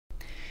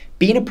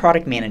Being a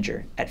product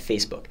manager at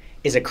Facebook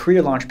is a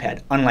career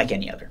launchpad unlike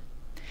any other.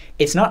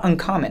 It's not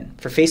uncommon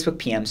for Facebook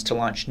PMs to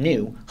launch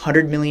new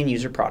 100 million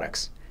user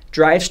products,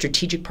 drive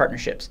strategic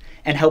partnerships,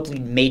 and help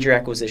lead major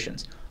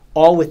acquisitions,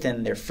 all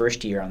within their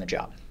first year on the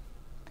job.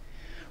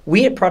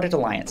 We at Product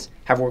Alliance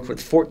have worked with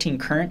 14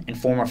 current and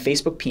former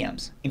Facebook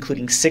PMs,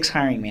 including 6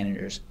 hiring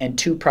managers and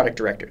 2 product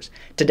directors,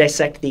 to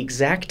dissect the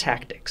exact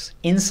tactics,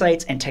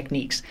 insights, and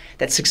techniques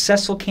that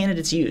successful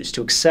candidates use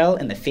to excel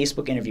in the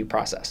Facebook interview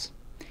process.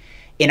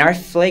 In our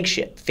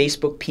flagship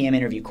Facebook PM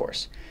interview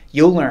course,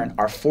 you'll learn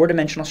our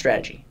 4-dimensional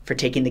strategy for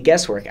taking the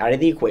guesswork out of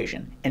the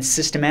equation and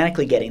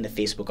systematically getting the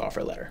Facebook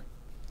offer letter.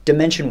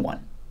 Dimension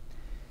 1.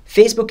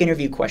 Facebook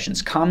interview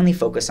questions commonly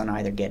focus on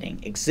either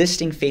getting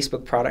existing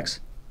Facebook products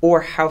or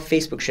how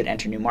Facebook should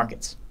enter new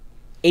markets.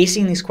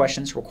 Acing these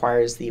questions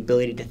requires the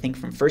ability to think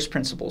from first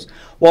principles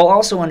while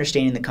also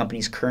understanding the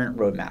company's current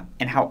roadmap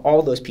and how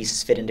all those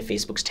pieces fit into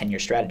Facebook's 10-year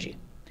strategy.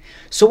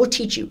 So we'll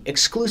teach you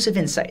exclusive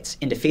insights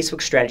into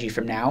Facebook's strategy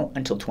from now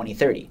until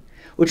 2030,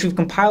 which we've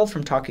compiled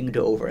from talking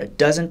to over a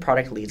dozen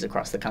product leads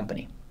across the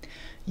company.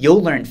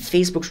 You'll learn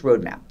Facebook's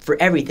roadmap for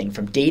everything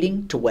from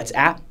dating to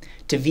WhatsApp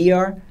to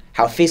VR,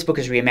 how Facebook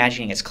is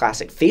reimagining its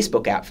classic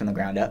Facebook app from the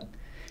ground up,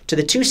 to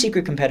the 2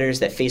 secret competitors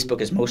that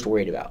Facebook is most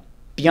worried about,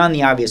 beyond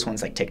the obvious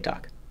ones like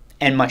TikTok,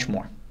 and much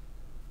more.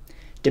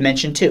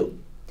 Dimension 2.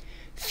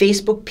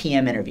 Facebook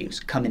PM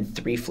interviews come in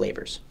 3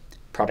 flavors: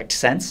 product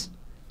sense,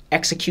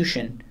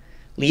 execution,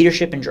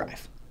 leadership, and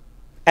drive.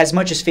 As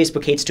much as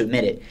Facebook hates to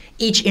admit it,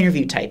 each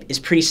interview type is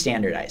pretty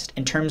standardized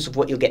in terms of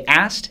what you'll get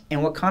asked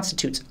and what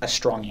constitutes a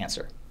strong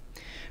answer.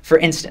 For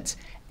instance,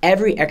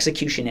 every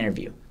execution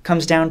interview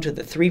comes down to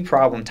the 3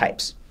 problem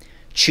types: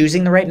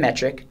 choosing the right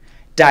metric,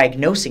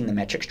 diagnosing the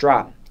metrics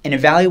drop, and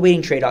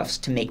evaluating trade-offs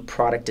to make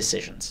product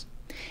decisions.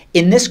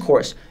 In this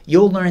course,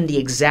 you'll learn the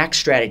exact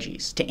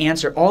strategies to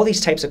answer all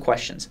these types of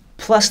questions,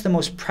 plus the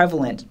most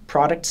prevalent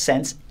product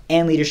sense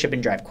and leadership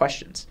and drive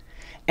questions,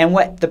 and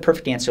what the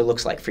perfect answer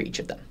looks like for each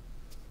of them.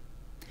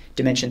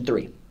 Dimension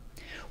 3.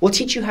 We'll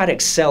teach you how to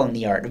excel in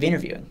the art of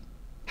interviewing,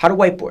 how to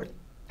whiteboard,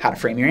 how to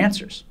frame your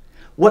answers,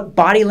 what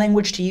body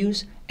language to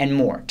use, and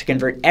more to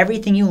convert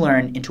everything you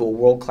learn into a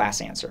world-class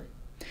answer.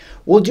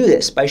 We'll do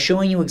this by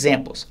showing you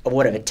examples of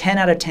what a 10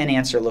 out of 10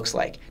 answer looks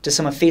like to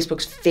some of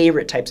Facebook's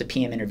favorite types of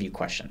PM interview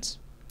questions.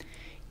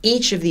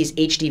 Each of these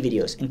HD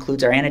videos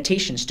includes our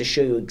annotations to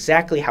show you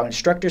exactly how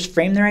instructors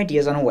frame their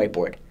ideas on a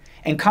whiteboard,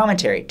 and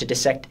commentary to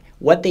dissect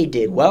what they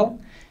did well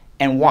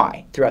and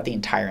why throughout the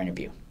entire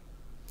interview.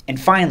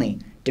 And finally,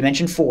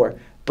 Dimension 4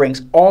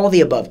 brings all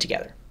the above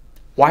together.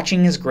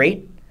 Watching is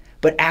great,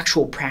 but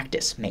actual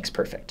practice makes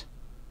perfect.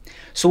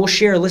 So we'll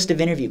share a list of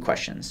interview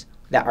questions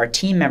that our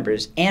team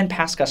members and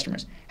past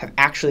customers have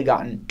actually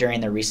gotten during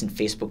their recent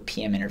Facebook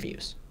PM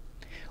interviews.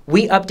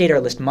 We update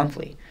our list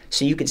monthly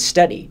so you can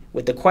study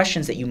with the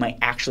questions that you might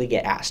actually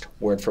get asked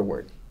word for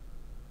word.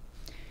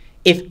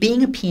 If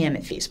being a PM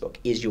at Facebook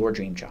is your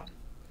dream job,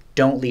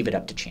 don't leave it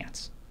up to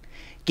chance.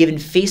 Given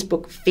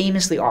Facebook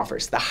famously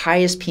offers the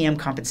highest PM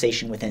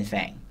compensation within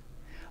FANG,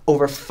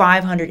 over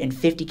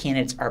 550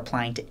 candidates are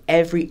applying to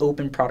every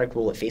open product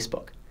role at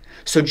Facebook.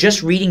 So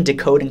just reading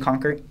Decode and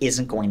Conquer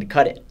isn't going to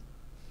cut it.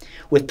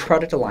 With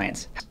Product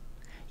Alliance,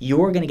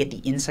 you're going to get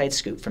the inside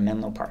scoop from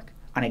Menlo Park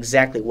on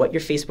exactly what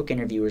your Facebook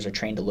interviewers are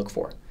trained to look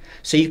for,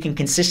 so you can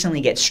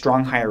consistently get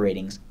strong hire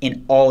ratings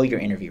in all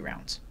your interview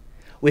rounds.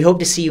 We hope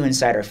to see you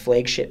inside our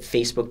flagship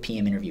Facebook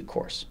PM interview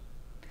course.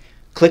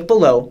 Click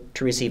below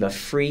to receive a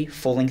free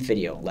full-length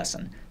video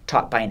lesson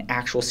taught by an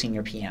actual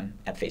senior PM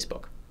at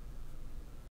Facebook.